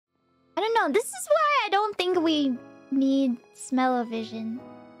I don't know. This is why I don't think we need smell-o-vision.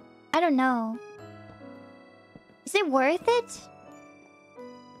 I don't know. Is it worth it?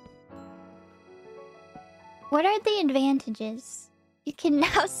 What are the advantages? You can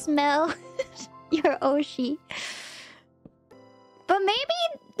now smell your Oshi. But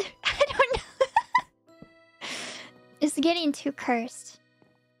maybe... I don't know. It's getting too cursed.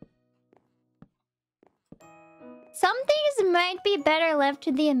 Some things might be better left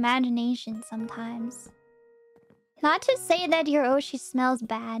to the imagination sometimes. Not to say that your Oshi smells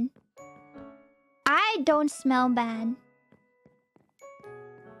bad. I don't smell bad.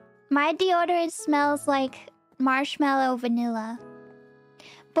 My deodorant smells like marshmallow vanilla.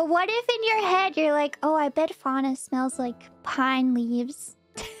 But what if in your head you're like, oh, I bet Fauna smells like pine leaves.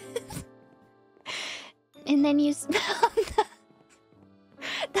 And then you smell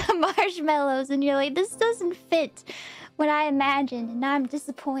the marshmallows and you're like, this doesn't fit what I imagined, and now I'm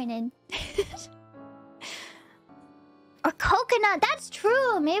disappointed. Or coconut, that's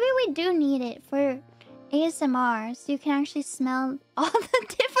true. Maybe we do need it for ASMR, so you can actually smell all the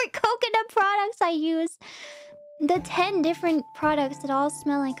different coconut products I use. The 10 different products that all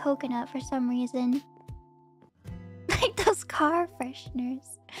smell like coconut for some reason. Like those car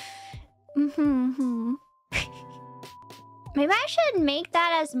fresheners. Maybe I should make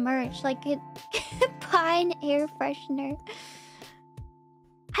that as merch, like a pine air freshener.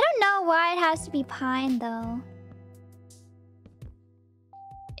 I don't know why it has to be pine though.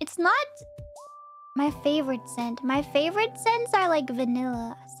 It's not my favorite scent. My favorite scents are like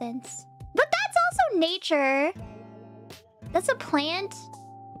vanilla scents. But that's also nature. That's a plant.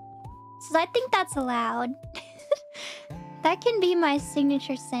 So I think that's allowed. That can be my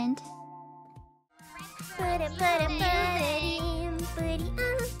signature scent. Put it in,